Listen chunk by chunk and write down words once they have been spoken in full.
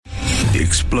The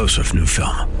explosive new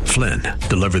film, Flynn,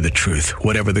 deliver the truth,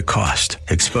 whatever the cost,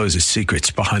 exposes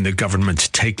secrets behind the government's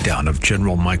takedown of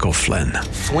General Michael Flynn.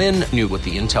 Flynn knew what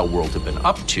the intel world had been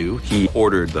up to. He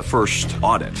ordered the first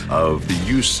audit of the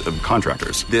use of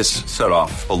contractors. This set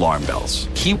off alarm bells.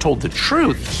 He told the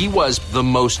truth. He was the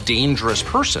most dangerous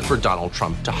person for Donald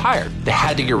Trump to hire. They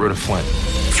had to get rid of Flynn.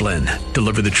 Flynn,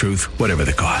 deliver the truth, whatever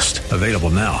the cost. Available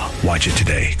now. Watch it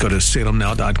today. Go to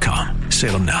salemnow.com.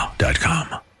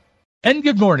 salemnow.com. And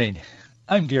good morning.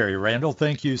 I'm Gary Randall.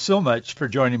 Thank you so much for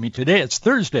joining me today. It's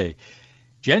Thursday,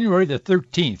 January the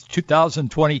 13th,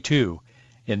 2022,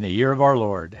 in the year of our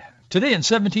Lord. Today in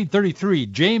 1733,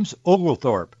 James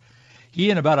Oglethorpe, he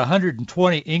and about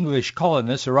 120 English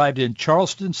colonists arrived in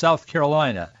Charleston, South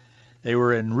Carolina. They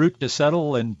were en route to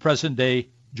settle in present-day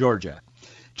Georgia.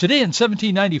 Today in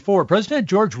 1794, President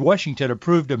George Washington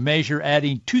approved a measure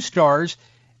adding 2 stars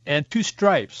and 2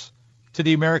 stripes to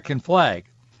the American flag.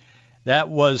 That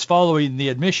was following the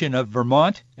admission of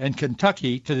Vermont and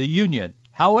Kentucky to the Union.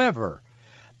 However,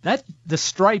 the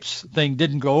stripes thing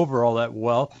didn't go over all that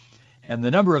well, and the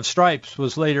number of stripes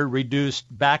was later reduced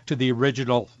back to the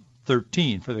original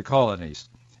 13 for the colonies,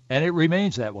 and it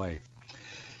remains that way.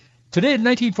 Today in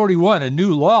 1941, a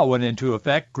new law went into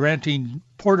effect granting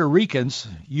Puerto Ricans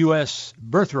U.S.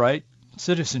 birthright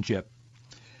citizenship.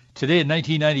 Today in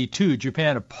 1992,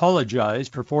 Japan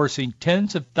apologized for forcing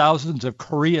tens of thousands of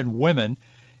Korean women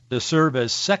to serve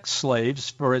as sex slaves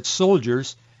for its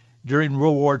soldiers during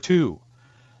World War II.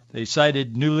 They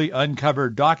cited newly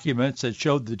uncovered documents that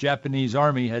showed the Japanese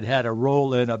army had had a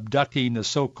role in abducting the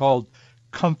so-called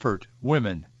comfort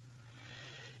women.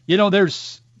 You know,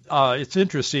 it's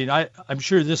interesting. I'm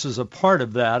sure this is a part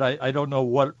of that. I don't know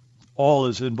what all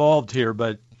is involved here,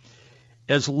 but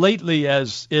as lately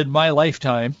as in my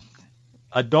lifetime,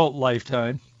 adult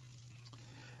lifetime,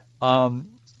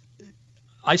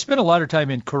 I spent a lot of time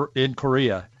in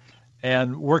Korea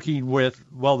and working with,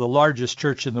 the largest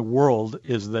church in the world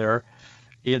is there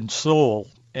in Seoul,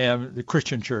 and the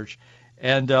Christian church.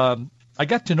 And I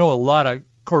got to know a lot of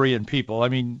Korean people. I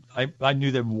mean, I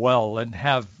knew them well and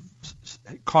have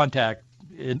contact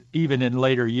even in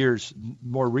later years,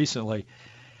 more recently.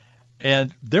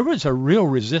 And there was a real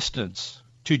resistance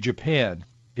to Japan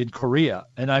in Korea.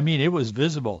 And I mean, it was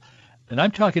visible. And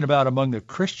I'm talking about among the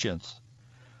Christians.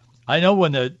 I know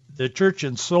when the church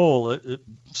in Seoul,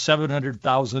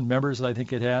 700,000 members, I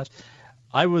think it has,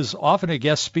 I was often a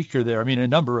guest speaker there, a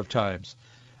number of times.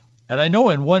 And I know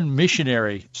in one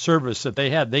missionary service that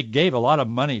they had, they gave a lot of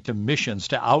money to missions,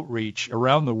 to outreach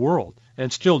around the world,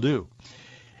 and still do.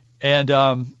 And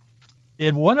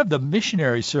in one of the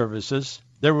missionary services,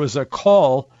 there was a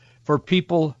call for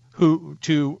people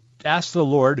to ask the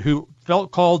Lord, who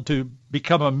felt called to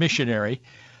become a missionary,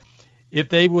 if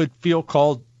they would feel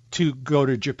called to go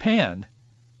to Japan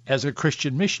as a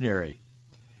Christian missionary.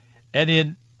 And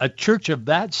in a church of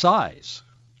that size,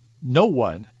 no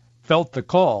one felt the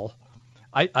call.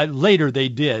 I later they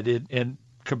did, in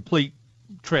complete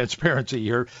transparency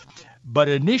here, but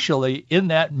initially in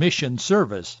that mission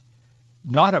service,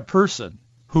 not a person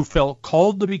who felt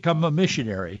called to become a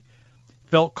missionary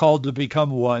felt called to become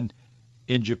one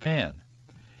in Japan.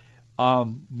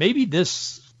 Maybe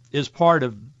this is part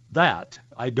of that.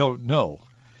 I don't know.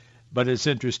 But it's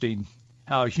interesting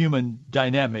how human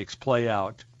dynamics play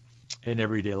out in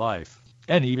everyday life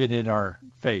and even in our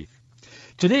faith.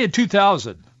 Today in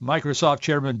 2000, Microsoft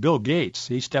chairman Bill Gates,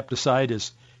 he stepped aside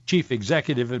as chief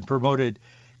executive and promoted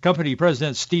company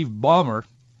president Steve Ballmer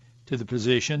to the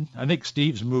position. I think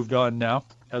Steve's moved on now,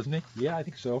 hasn't he? Yeah, I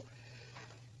think so.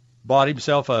 Bought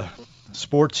himself a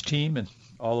sports team and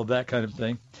all of that kind of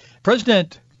thing.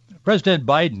 President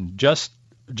Biden just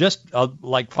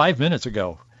like 5 minutes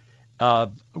ago,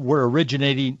 we're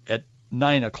originating at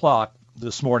 9 o'clock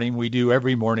this morning. We do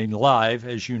every morning live,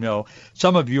 as you know.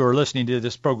 Some of you are listening to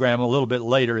this program a little bit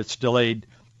later. It's delayed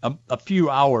a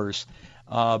few hours,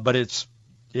 but it's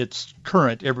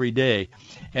current every day.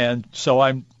 And so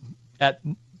I'm at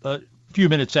a few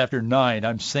minutes after 9,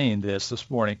 I'm saying this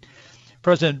morning.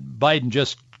 President Biden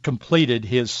just completed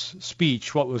his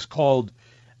speech, what was called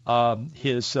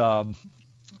his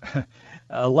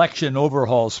election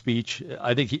overhaul speech.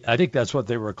 I think that's what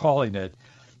they were calling it.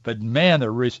 But man, the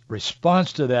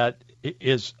response to that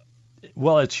is,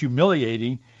 it's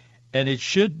humiliating, and it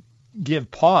should give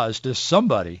pause to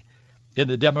somebody in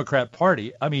the Democrat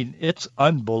Party. It's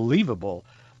unbelievable.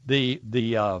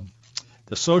 The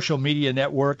social media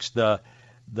networks, the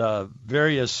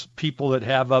various people that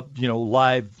have up,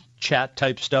 live chat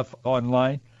type stuff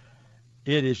online,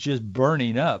 it is just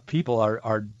burning up. People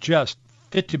are just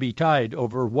fit to be tied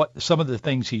over what some of the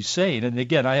things he's saying. And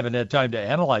again, I haven't had time to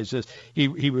analyze this.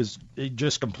 He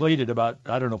just completed about,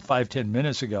 5-10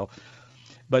 minutes ago.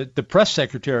 But the press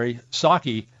secretary,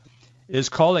 Psaki, is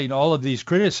calling all of these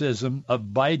criticism of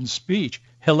Biden's speech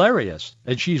hilarious.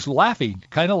 And she's laughing,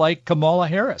 kind of like Kamala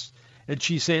Harris. And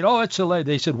she's saying, oh, it's hilarious.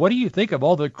 They said, what do you think of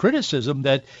all the criticism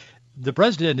that the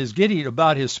president is getting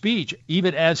about his speech,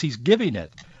 even as he's giving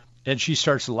it? And she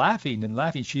starts laughing and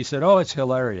laughing. She said, oh, it's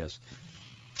hilarious.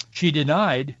 She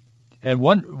denied, and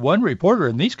one reporter,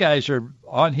 and these guys are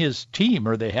on his team,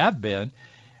 or they have been,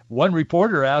 one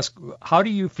reporter asked, how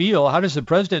does the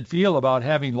president feel about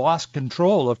having lost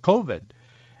control of COVID?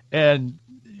 And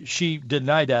she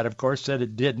denied that, of course, said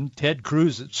it didn't. Ted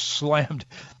Cruz slammed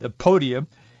the podium.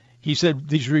 He said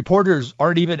these reporters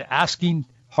aren't even asking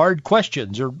hard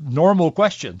questions or normal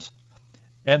questions.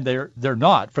 And they're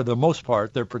not, for the most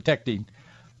part. They're protecting,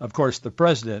 of course, the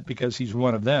president because he's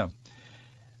one of them.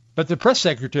 But the press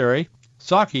secretary,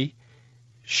 Psaki,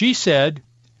 she said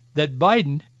that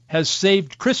Biden has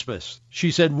saved Christmas.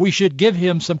 She said we should give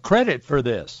him some credit for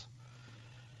this.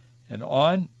 And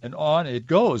on it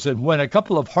goes. And when a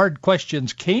couple of hard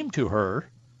questions came to her,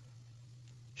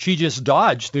 she just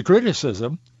dodged the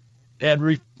criticism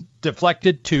and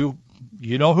deflected to,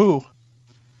 you know who,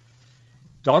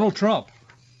 Donald Trump.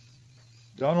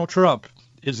 Donald Trump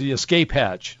is the escape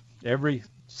hatch every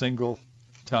single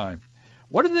time.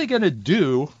 What are they going to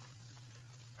do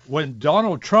when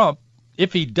Donald Trump,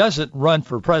 if he doesn't run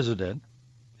for president,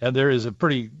 and there is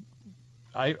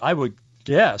I would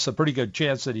guess, a pretty good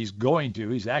chance that he's going to.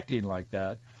 He's acting like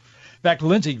that. In fact,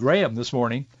 Lindsey Graham this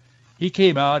morning, he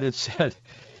came out and said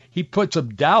he put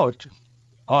some doubt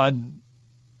on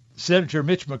Senator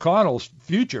Mitch McConnell's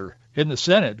future in the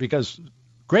Senate because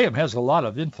Graham has a lot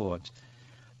of influence.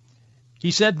 He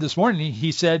said this morning,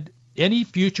 any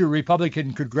future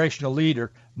Republican congressional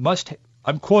leader must,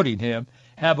 I'm quoting him,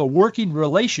 have a working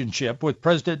relationship with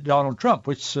President Donald Trump,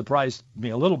 which surprised me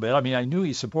a little bit. I mean, I knew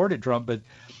he supported Trump, but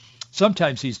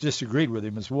sometimes he's disagreed with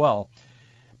him as well.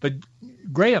 But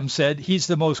Graham said he's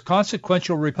the most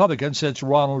consequential Republican since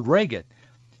Ronald Reagan.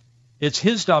 It's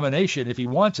his nomination if he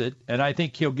wants it, and I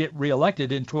think he'll get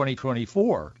reelected in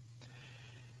 2024.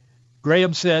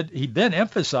 Graham said he then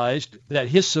emphasized that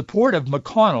his support of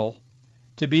McConnell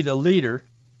to be the leader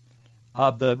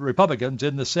of the Republicans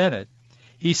in the Senate,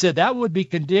 he said that would be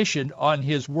conditioned on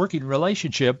his working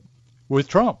relationship with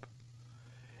Trump.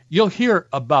 You'll hear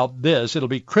about this. It'll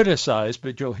be criticized,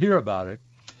 but you'll hear about it.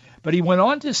 But he went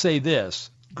on to say this,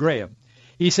 Graham.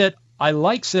 He said, I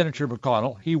like Senator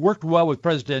McConnell. He worked well with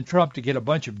President Trump to get a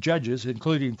bunch of judges,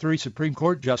 including 3 Supreme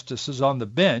Court justices, on the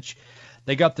bench.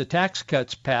 They got the tax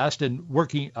cuts passed and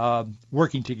working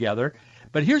together.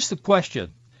 But here's the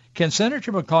question. Can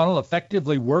Senator McConnell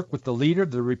effectively work with the leader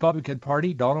of the Republican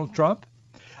Party, Donald Trump?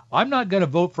 I'm not going to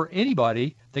vote for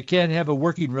anybody that can't have a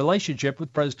working relationship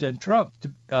with President Trump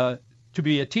to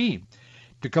be a team,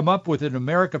 to come up with an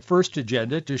America First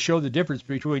agenda to show the difference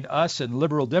between us and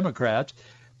liberal Democrats,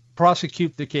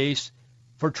 prosecute the case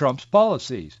for Trump's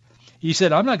policies. He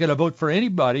said, I'm not going to vote for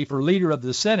anybody for leader of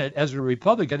the Senate as a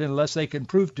Republican unless they can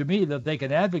prove to me that they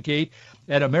can advocate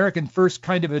an American First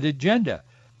kind of an agenda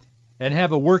and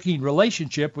have a working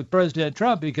relationship with President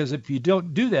Trump, because if you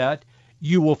don't do that,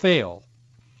 you will fail.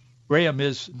 Graham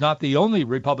is not the only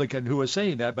Republican who is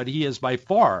saying that, but he is by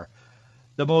far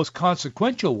the most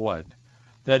consequential one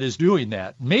that is doing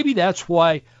that. Maybe that's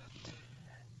why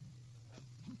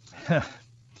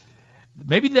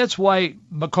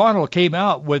McConnell came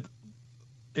out with,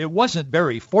 it wasn't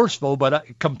very forceful,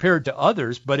 but compared to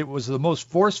others, but it was the most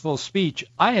forceful speech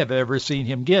I have ever seen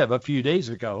him give a few days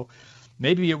ago.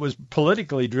 Maybe it was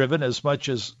politically driven as much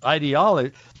as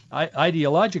ideologically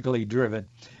driven.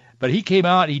 But he came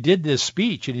out, he did this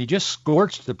speech, and he just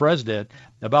scorched the president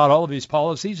about all of his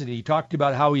policies, and he talked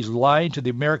about how he's lying to the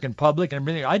American public and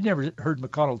everything. I'd never heard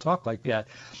McConnell talk like that.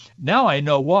 Now I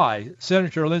know why.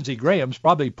 Senator Lindsey Graham's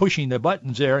probably pushing the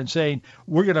buttons there and saying,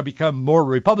 we're going to become more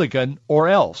Republican or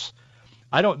else.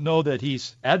 I don't know that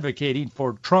he's advocating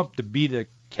for Trump to be the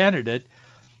candidate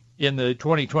in the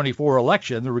 2024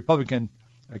 election, the Republican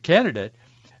candidate.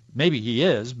 Maybe he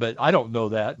is, but I don't know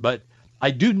that. But I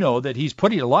do know that he's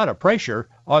putting a lot of pressure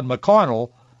on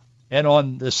McConnell and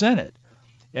on the Senate.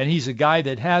 And he's a guy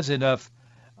that has enough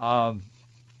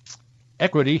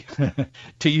equity,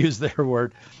 to use their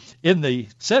word, in the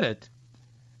Senate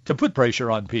to put pressure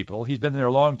on people. He's been there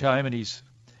a long time, and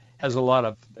has a lot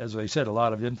of, as I said, a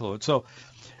lot of influence. So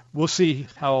we'll see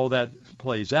how all that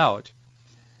plays out.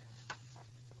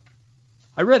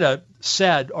 I read a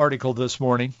sad article this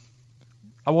morning.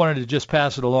 I wanted to just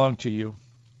pass it along to you.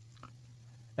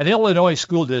 An Illinois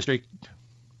school district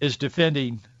is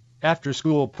defending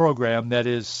after-school program that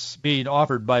is being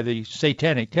offered by the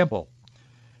Satanic Temple,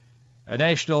 a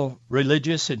national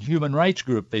religious and human rights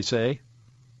group, they say,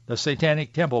 the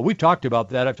Satanic Temple. We've talked about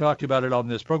that. I've talked about it on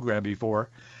this program before.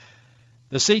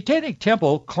 The Satanic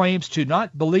Temple claims to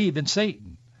not believe in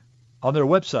Satan on their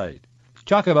website.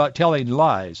 Talk about telling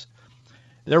lies.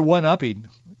 They're one-upping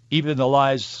even the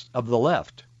lies of the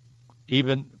left,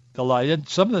 even the lies. And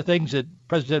some of the things that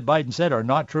President Biden said are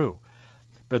not true.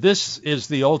 But this is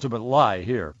the ultimate lie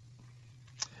here.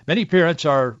 Many parents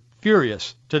are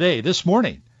furious today, this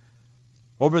morning,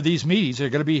 over these meetings. They're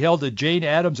going to be held at Jane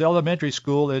Addams Elementary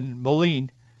School in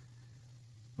Moline,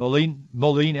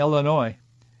 Illinois.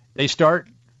 They start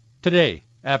today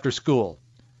after school.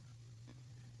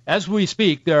 As we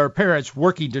speak, there are parents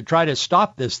working to try to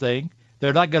stop this thing.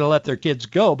 They're not going to let their kids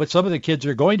go, but some of the kids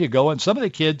are going to go, and some of the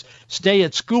kids stay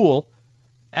at school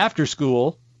after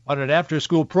school on an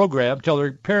after-school program till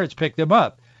their parents pick them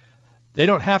up. They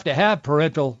don't have to have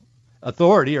parental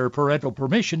authority or parental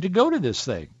permission to go to this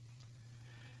thing.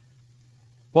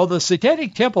 Well, the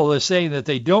Satanic Temple is saying that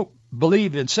they don't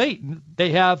believe in Satan. They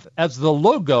have, as the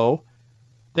logo,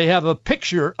 they have a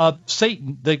picture of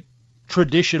Satan, the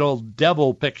traditional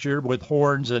devil picture with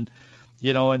horns and,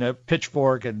 and a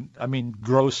pitchfork and,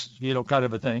 gross, kind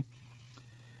of a thing.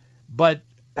 But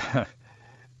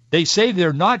they say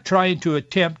they're not trying to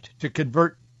attempt to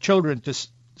convert children to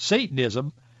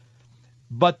Satanism,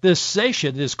 but this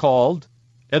session is called,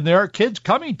 and there are kids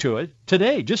coming to it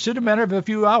today, just in a matter of a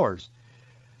few hours.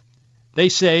 They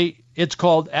say it's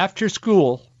called After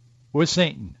School with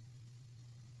Satan.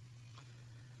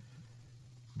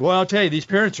 Boy, I'll tell you, these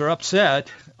parents are upset.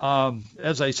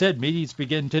 As I said, meetings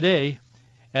begin today,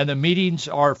 and the meetings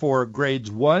are for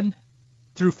grades 1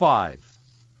 through 5.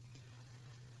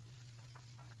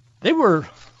 It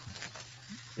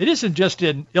isn't just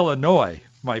in Illinois,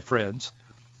 my friends.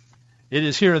 It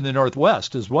is here in the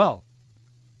Northwest as well.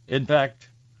 In fact,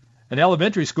 an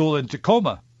elementary school in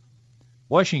Tacoma,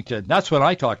 Washington, that's when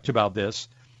I talked about this.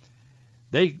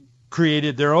 They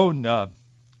created their own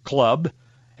club,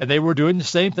 and they were doing the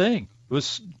same thing. It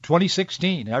was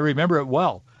 2016. I remember it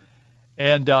well.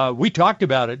 And we talked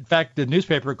about it. In fact, the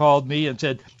newspaper called me and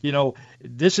said,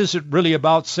 this isn't really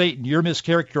about Satan. You're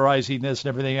mischaracterizing this and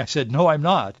everything. I said, no, I'm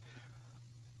not.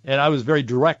 And I was very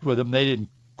direct with them. They didn't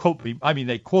quote me.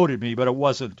 They quoted me, but it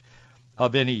wasn't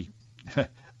of any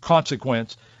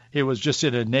consequence. It was just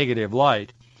in a negative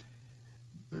light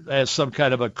as some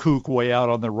kind of a kook way out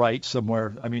on the right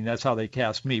somewhere. That's how they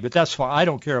cast me. But that's fine. I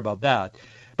don't care about that.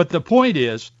 But the point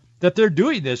is that they're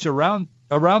doing this around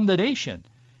the nation.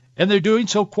 And they're doing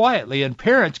so quietly, and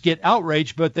parents get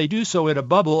outraged, but they do so in a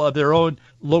bubble of their own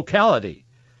locality.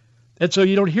 And so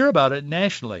you don't hear about it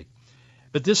nationally.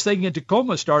 But this thing in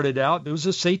Tacoma started out, it was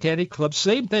a satanic club,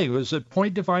 same thing. It was at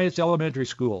Point Defiance Elementary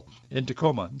School in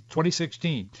Tacoma,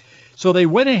 2016. So they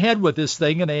went ahead with this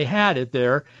thing, and they had it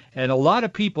there, and a lot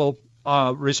of people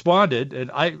responded,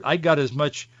 and I got as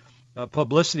much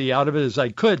publicity out of it as I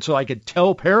could so I could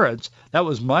tell parents. That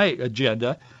was my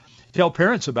agenda. Tell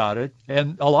parents about it,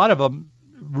 and a lot of them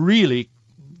really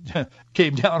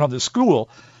came down on the school.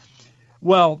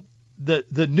 Well,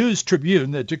 the News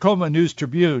Tribune, the Tacoma News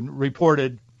Tribune,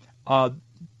 reported the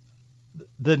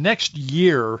next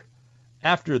year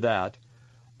after that,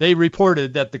 they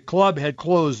reported that the club had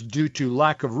closed due to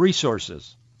lack of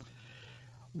resources.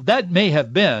 That may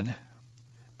have been,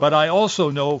 but I also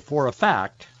know for a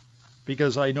fact,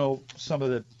 because I know some of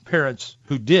the parents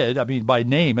who did, by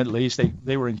name at least,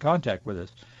 they were in contact with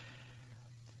us.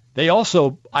 They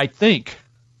also, I think,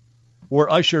 were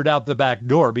ushered out the back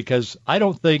door because I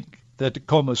don't think the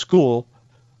Tacoma school,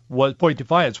 Point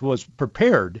Defiance, was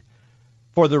prepared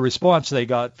for the response they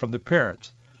got from the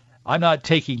parents. I'm not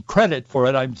taking credit for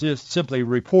it. I'm just simply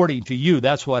reporting to you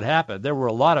that's what happened. There were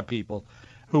a lot of people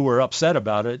who were upset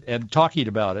about it and talking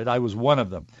about it. I was one of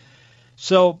them.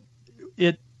 So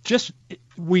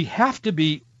we have to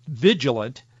be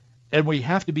vigilant, and we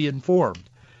have to be informed.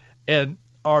 And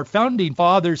our founding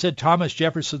fathers, and Thomas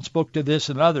Jefferson spoke to this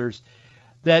and others,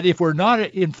 that if we're not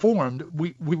informed,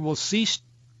 we will cease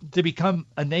to become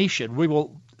a nation. We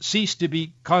will cease to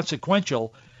be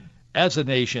consequential as a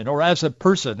nation or as a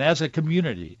person, as a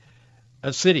community,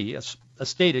 a city, a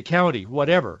state, a county,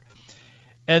 whatever.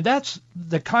 And that's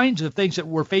the kinds of things that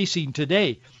we're facing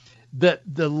today. That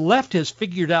the left has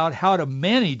figured out how to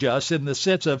manage us in the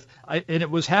sense of, and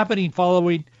it was happening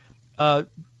following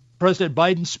President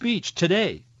Biden's speech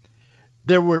today.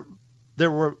 There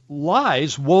were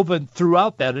lies woven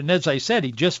throughout that, and as I said,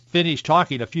 he just finished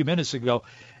talking a few minutes ago,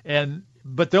 and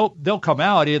but they'll come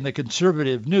out in the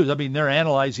conservative news. I mean, they're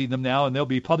analyzing them now, and they'll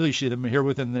be publishing them here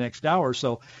within the next hour or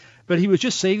so. But he was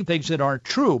just saying things that aren't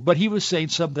true, but he was saying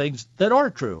some things that are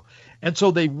true. And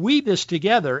so they weave this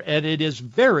together, and it is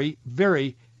very,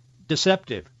 very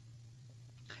deceptive.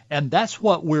 And that's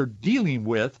what we're dealing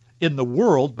with in the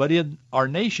world, but in our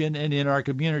nation and in our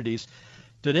communities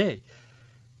today.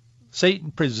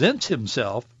 Satan presents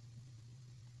himself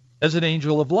as an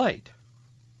angel of light,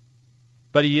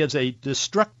 but he is a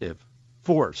destructive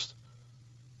force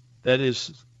that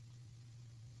is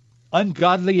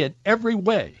ungodly in every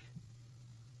way.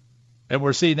 And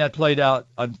we're seeing that played out,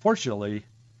 unfortunately,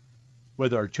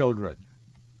 with our children.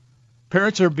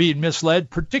 Parents are being misled,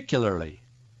 particularly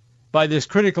by this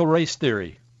critical race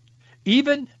theory,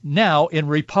 even now in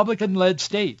Republican-led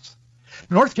states.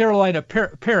 North Carolina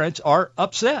parents are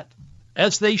upset,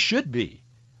 as they should be,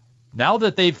 now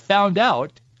that they've found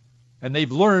out and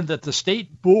they've learned that the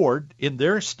state board in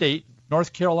their state,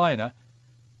 North Carolina,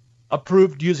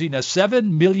 approved using a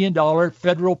 $7 million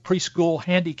federal preschool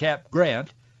handicap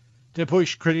grant to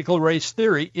push critical race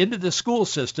theory into the school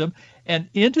system and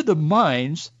into the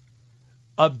minds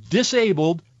of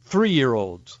disabled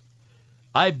 3-year-olds.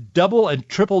 I've double and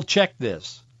triple checked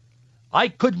this. I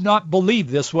could not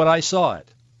believe this when I saw it.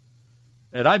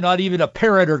 And I'm not even a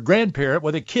parent or grandparent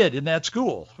with a kid in that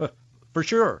school, for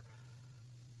sure.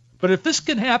 But if this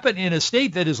can happen in a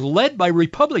state that is led by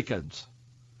Republicans,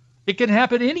 it can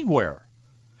happen anywhere.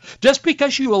 Just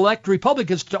because you elect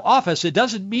Republicans to office, it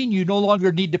doesn't mean you no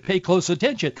longer need to pay close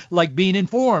attention, like being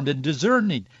informed and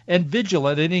discerning and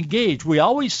vigilant and engaged. We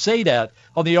always say that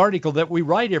on the article that we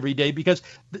write every day because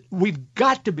we've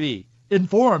got to be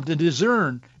informed and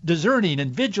discerning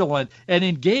and vigilant and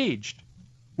engaged.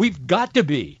 We've got to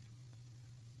be.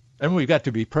 And we've got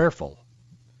to be prayerful.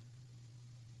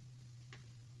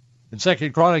 In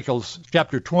 2 Chronicles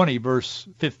chapter 20, verse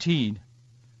 15,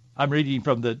 I'm reading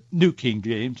from the New King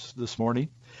James this morning.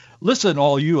 Listen,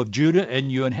 all you of Judah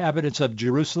and you inhabitants of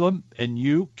Jerusalem, and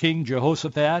you, King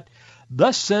Jehoshaphat,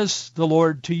 thus says the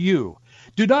Lord to you,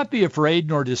 do not be afraid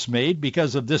nor dismayed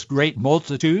because of this great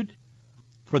multitude,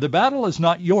 for the battle is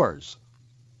not yours,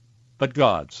 but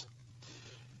God's.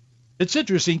 It's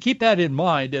interesting. Keep that in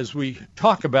mind as we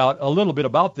talk about a little bit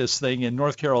about this thing in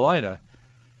North Carolina.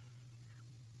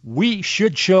 We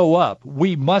should show up.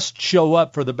 We must show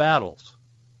up for the battles.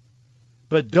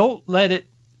 But don't let it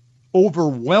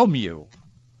overwhelm you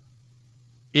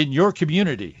in your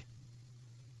community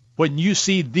when you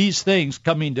see these things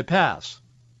coming to pass.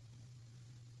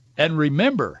 And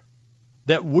remember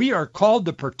that we are called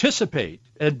to participate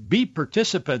and be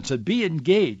participants and be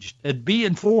engaged and be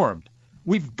informed.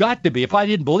 We've got to be. If I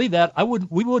didn't believe that,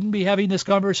 we wouldn't be having this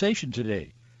conversation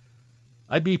today.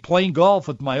 I'd be playing golf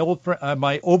with my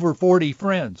my over 40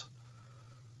 friends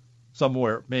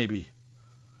somewhere, maybe.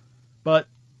 But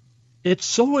it's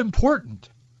so important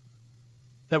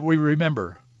that we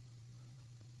remember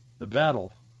the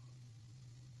battle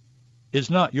is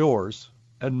not yours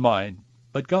and mine,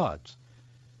 but God's.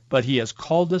 But he has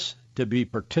called us to be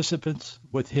participants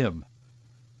with him,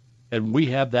 and we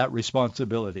have that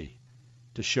responsibility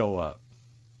to show up.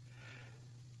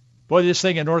 Boy, this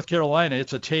thing in North Carolina,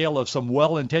 it's a tale of some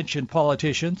well-intentioned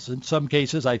politicians. In some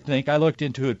cases, I think, I looked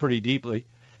into it pretty deeply.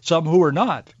 Some who are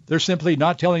not. They're simply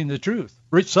not telling the truth.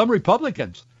 Some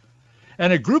Republicans.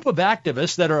 And a group of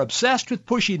activists that are obsessed with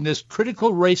pushing this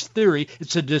critical race theory.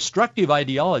 It's a destructive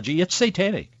ideology. It's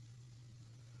satanic.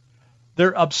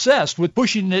 They're obsessed with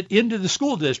pushing it into the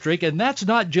school district, and that's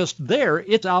not just there.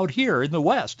 It's out here in the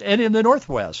West and in the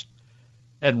Northwest.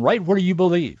 And right where you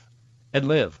believe and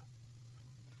live.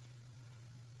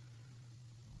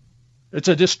 It's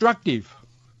a destructive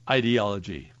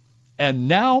ideology. And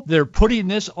now they're putting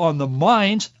this on the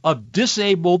minds of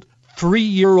disabled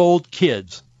 3-year-old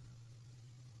kids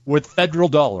with federal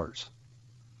dollars.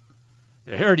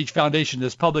 The Heritage Foundation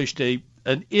has published an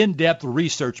in-depth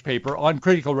research paper on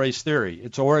critical race theory,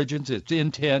 its origins, its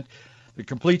intent, the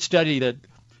complete study that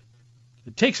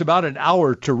it takes about an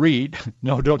hour to read.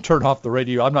 No, don't turn off the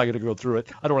radio. I'm not going to go through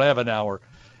it. I don't have an hour.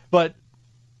 But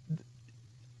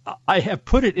I have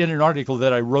put it in an article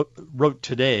that I wrote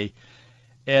today.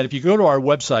 And if you go to our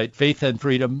website,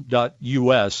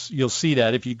 faithandfreedom.us, you'll see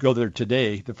that if you go there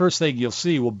today. The first thing you'll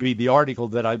see will be the article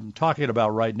that I'm talking about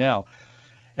right now.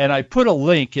 And I put a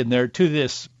link in there to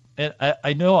this. And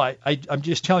I know I'm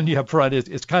just telling you up front,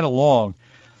 it's kind of long.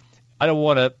 I don't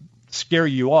want to scare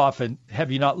you off and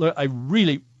have you not look. I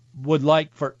really would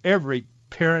like for every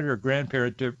parent or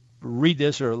grandparent to read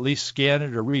this or at least scan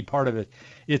it or read part of it.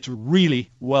 It's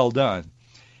really well done.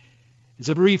 It's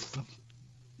a brief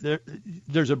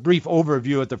there's a brief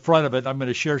overview at the front of it. I'm going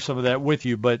to share some of that with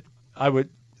you, but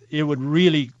it would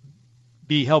really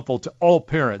be helpful to all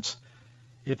parents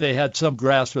if they had some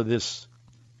grasp of this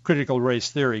critical race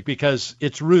theory, because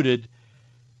it's rooted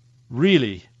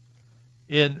really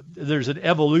there's an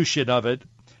evolution of it,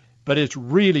 but it's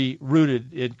really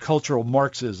rooted in cultural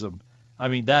Marxism. I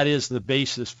mean, that is the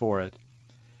basis for it.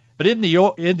 But in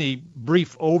the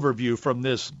brief overview from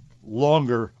this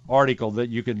longer article that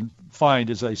you can find,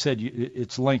 as I said,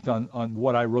 it's linked on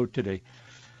what I wrote today.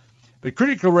 But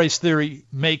critical race theory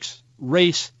makes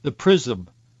race the prism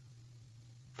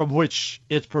from which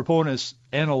its proponents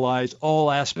analyze all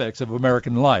aspects of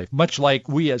American life, much like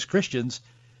we as Christians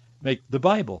make the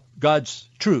Bible, God's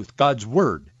truth, God's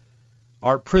word,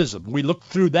 our prism. We look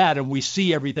through that and we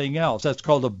see everything else. That's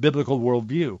called a biblical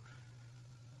worldview.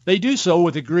 They do so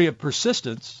with a degree of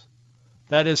persistence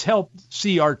that has helped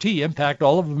CRT impact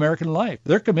all of American life.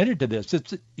 They're committed to this.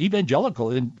 It's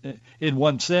evangelical in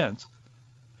one sense.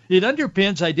 It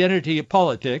underpins identity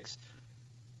politics.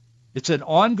 It's an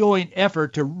ongoing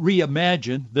effort to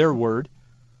reimagine, their word,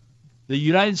 the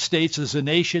United States as a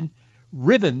nation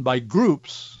riven by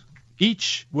groups,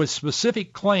 each with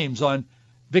specific claims on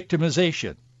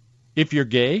victimization. If you're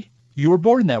gay, you were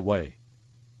born that way,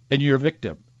 and you're a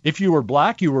victim. If you were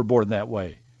black, you were born that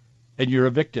way, and you're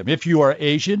a victim. If you are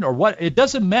Asian or what, it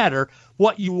doesn't matter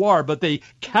what you are, but they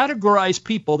categorize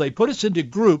people, they put us into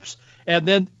groups, and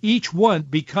then each one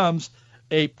becomes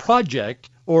a project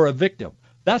or a victim.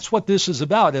 That's what this is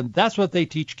about, and that's what they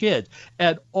teach kids.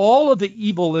 And all of the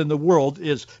evil in the world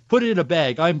is put in a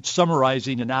bag. I'm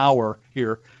summarizing an hour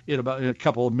here in a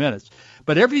couple of minutes.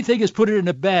 But everything is put in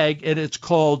a bag, and it's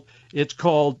called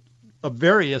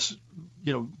various,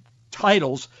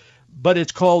 titles, but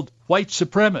it's called white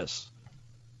supremacists.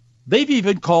 They've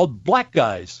even called black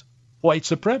guys white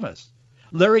supremacists.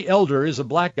 Larry Elder is a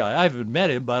black guy. I haven't met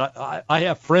him, but I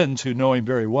have friends who know him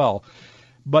very well.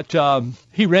 But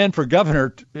he ran for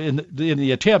governor in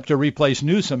the attempt to replace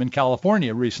Newsom in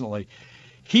California recently.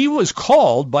 He was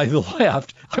called by the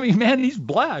left. I mean, man, he's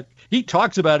black. He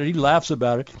talks about it. He laughs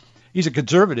about it. He's a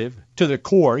conservative to the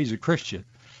core. He's a Christian.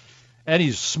 And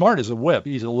he's smart as a whip.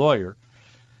 He's a lawyer.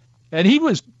 And he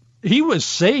was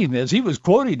saying this. He was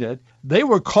quoting it. They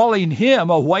were calling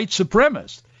him a white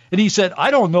supremacist. And he said,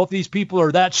 I don't know if these people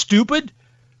are that stupid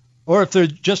or if they're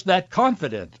just that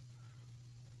confident.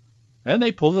 And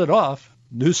they pulled it off.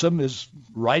 Newsom is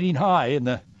riding high in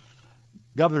the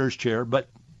governor's chair. But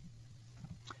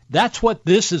that's what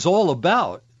this is all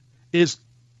about, is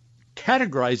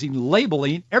categorizing,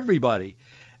 labeling everybody.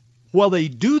 While they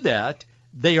do that,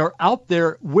 they are out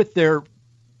there with their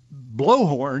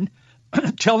blowhorn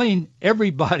telling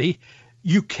everybody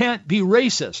you can't be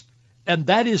racist. And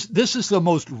this is the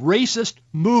most racist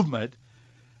movement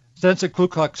since the Ku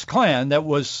Klux Klan that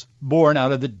was born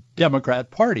out of the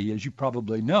Democrat Party, as you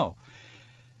probably know.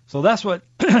 So that's what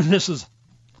this is,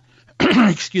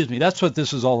 that's what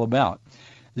this is all about.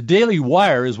 The Daily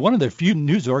Wire is one of the few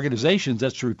news organizations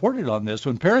that's reported on this.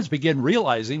 When parents began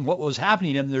realizing what was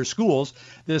happening in their schools,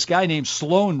 this guy named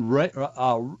Sloan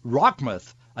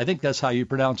Rockmuth, I think that's how you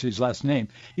pronounce his last name,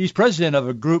 he's president of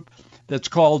a group that's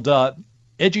called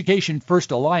Education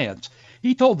First Alliance.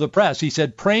 He told the press, he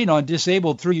said, preying on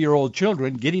disabled 3-year-old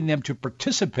children, getting them to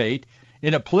participate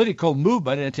in a political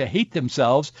movement and to hate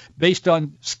themselves based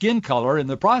on skin color in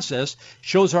the process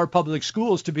shows our public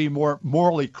schools to be more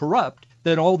morally corrupt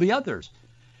than all the others.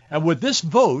 And with this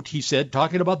vote, he said,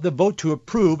 talking about the vote to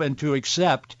approve and to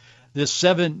accept this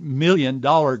 $7 million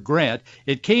grant,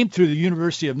 it came through the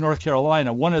University of North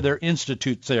Carolina, one of their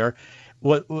institutes there,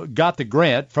 got the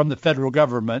grant from the federal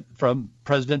government, from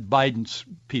President Biden's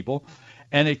people,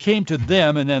 and it came to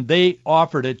them, and then they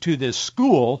offered it to this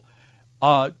school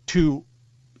to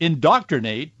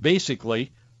indoctrinate,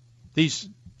 basically, these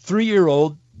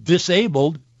 3-year-old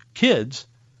disabled kids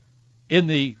in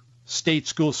the state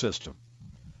school system.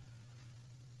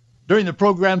 During the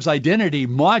program's identity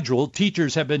module,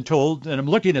 teachers have been told, and I'm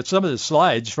looking at some of the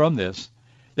slides from this,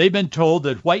 they've been told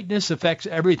that whiteness affects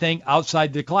everything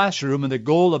outside the classroom, and the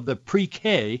goal of the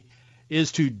pre-K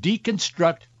is to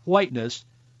deconstruct whiteness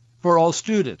for all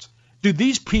students. Do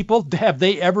these people, have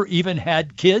they ever even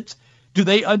had kids? Do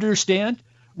they understand?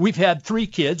 We've had 3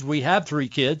 kids. We have 3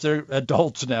 kids. They're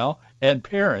adults now and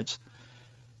parents.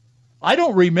 I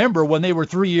don't remember when they were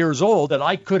 3 years old that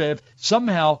I could have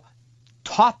somehow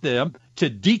taught them to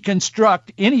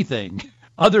deconstruct anything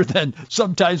other than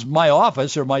sometimes my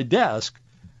office or my desk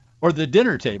or the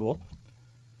dinner table.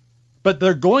 But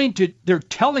they're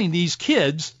telling these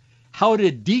kids how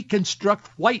to deconstruct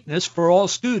whiteness for all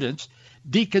students,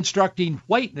 Deconstructing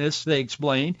whiteness, they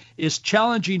explain, is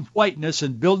challenging whiteness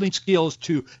and building skills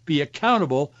to be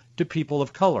accountable to people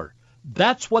of color.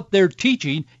 That's what they're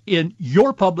teaching in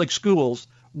your public schools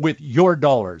with your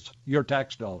dollars, your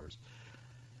tax dollars.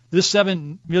 This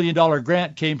 $7 million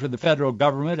grant came from the federal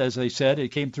government, as they said. It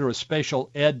came through a special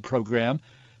ed program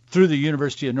through the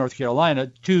University of North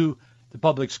Carolina to the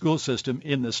public school system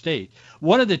in the state.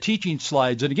 One of the teaching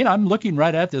slides, and again, I'm looking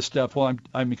right at this stuff while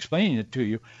I'm explaining it to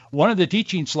you. One of the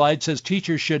teaching slides says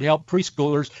teachers should help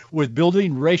preschoolers with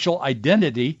building racial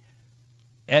identity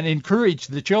and encourage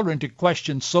the children to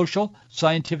question social,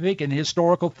 scientific, and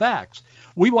historical facts.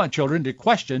 We want children to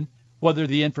question whether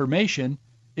the information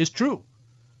is true.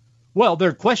 Well,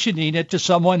 they're questioning it to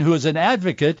someone who is an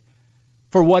advocate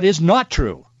for what is not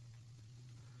true.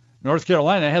 North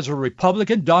Carolina has a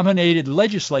Republican-dominated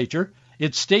legislature.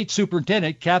 Its state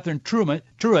superintendent, Catherine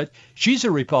Truitt, she's a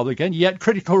Republican, yet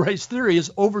critical race theory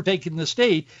is overtaking the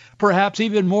state, perhaps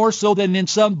even more so than in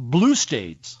some blue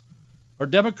states or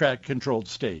Democrat-controlled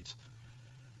states.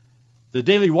 The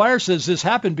Daily Wire says this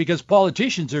happened because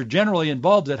politicians are generally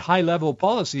involved at high-level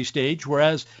policy stage,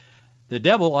 whereas the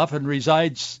devil often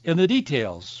resides in the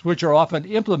details, which are often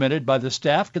implemented by the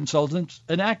staff, consultants,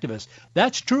 and activists.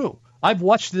 That's true. I've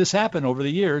watched this happen over the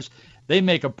years. They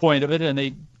make a point of it, and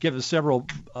they give us several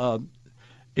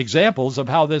examples of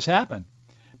how this happened.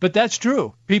 But that's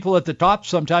true. People at the top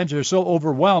sometimes are so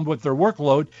overwhelmed with their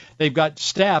workload, they've got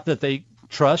staff that they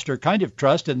trust or kind of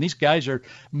trust, and these guys are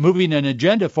moving an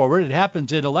agenda forward. It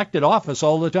happens in elected office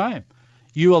all the time.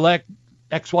 You elect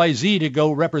XYZ to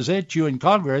go represent you in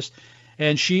Congress,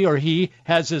 and she or he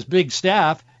has this big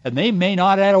staff, and they may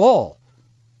not at all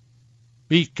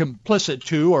be complicit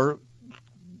to or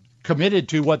committed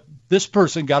to what this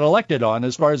person got elected on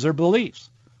as far as their beliefs.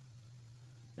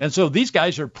 And so these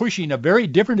guys are pushing a very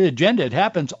different agenda. It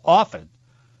happens often.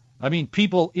 I mean,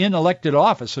 people in elected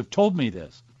office have told me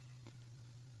this.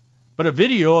 But a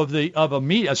video of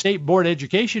a state board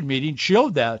education meeting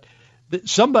showed that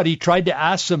somebody tried to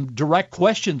ask some direct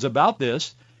questions about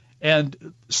this,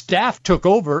 and staff took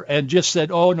over and just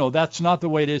said, oh, no, that's not the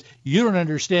way it is. You don't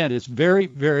understand. It's very,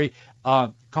 very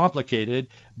complicated,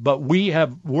 but we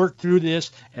have worked through this,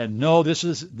 and no, this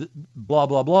is blah,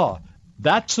 blah, blah.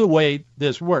 That's the way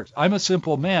this works. I'm a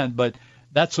simple man, but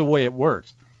that's the way it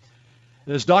works.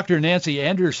 There's Dr. Nancy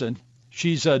Anderson.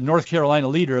 She's a North Carolina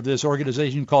leader of this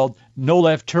organization called No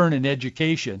Left Turn in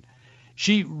Education.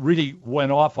 She really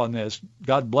went off on this.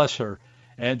 God bless her.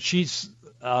 And she's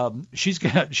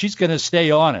gonna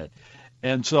stay on it.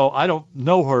 And so I don't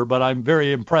know her, but I'm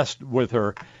very impressed with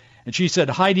her. And she said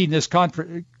hiding this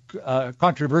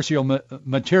controversial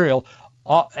material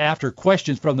after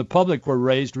questions from the public were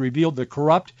raised revealed the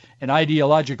corrupt and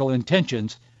ideological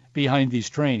intentions behind these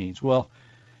trainings. Well,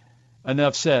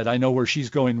 enough said. I know where she's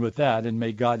going with that, and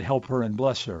may God help her and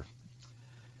bless her.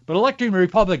 But electing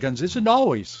Republicans isn't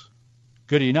always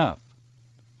good enough.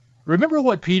 Remember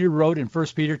what Peter wrote in 1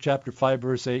 Peter chapter 5,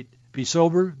 verse 8? Be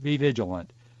sober, be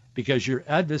vigilant, because your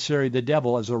adversary, the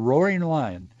devil, as a roaring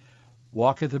lion,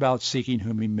 walketh about seeking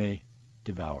whom he may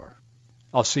devour.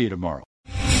 I'll see you tomorrow.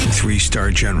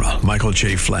 3-star General Michael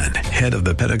J. Flynn, head of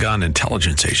the Pentagon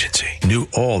Intelligence Agency, knew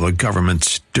all the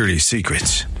government's dirty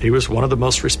secrets. He was one of the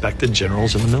most respected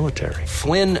generals in the military.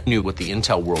 Flynn knew what the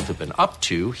intel world had been up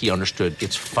to. He understood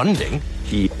its funding.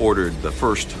 He ordered the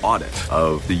first audit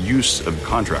of the use of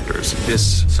contractors.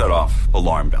 This set off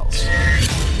alarm bells.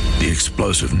 The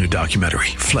explosive new documentary,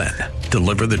 Flynn,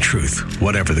 Deliver the Truth,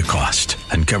 Whatever the Cost,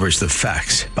 uncovers the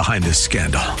facts behind this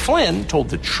scandal. Flynn told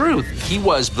the truth. He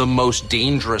was the most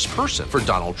dangerous person for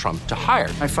Donald Trump to hire.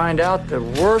 I find out the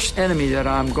worst enemy that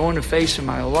I'm going to face in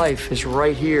my life is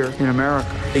right here in America.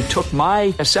 They took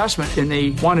my assessment and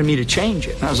they wanted me to change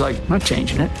it. And I was like, I'm not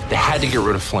changing it. They had to get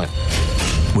rid of Flynn.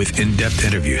 With in-depth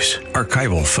interviews,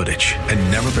 archival footage,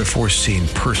 and never-before-seen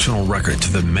personal records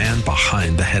of the man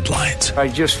behind the headlines. I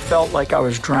just felt like I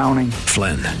was drowning.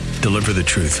 Flynn, Deliver the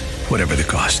Truth, Whatever the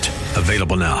Cost.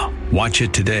 Available now. Watch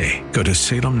it today. Go to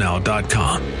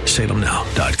salemnow.com.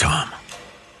 salemnow.com.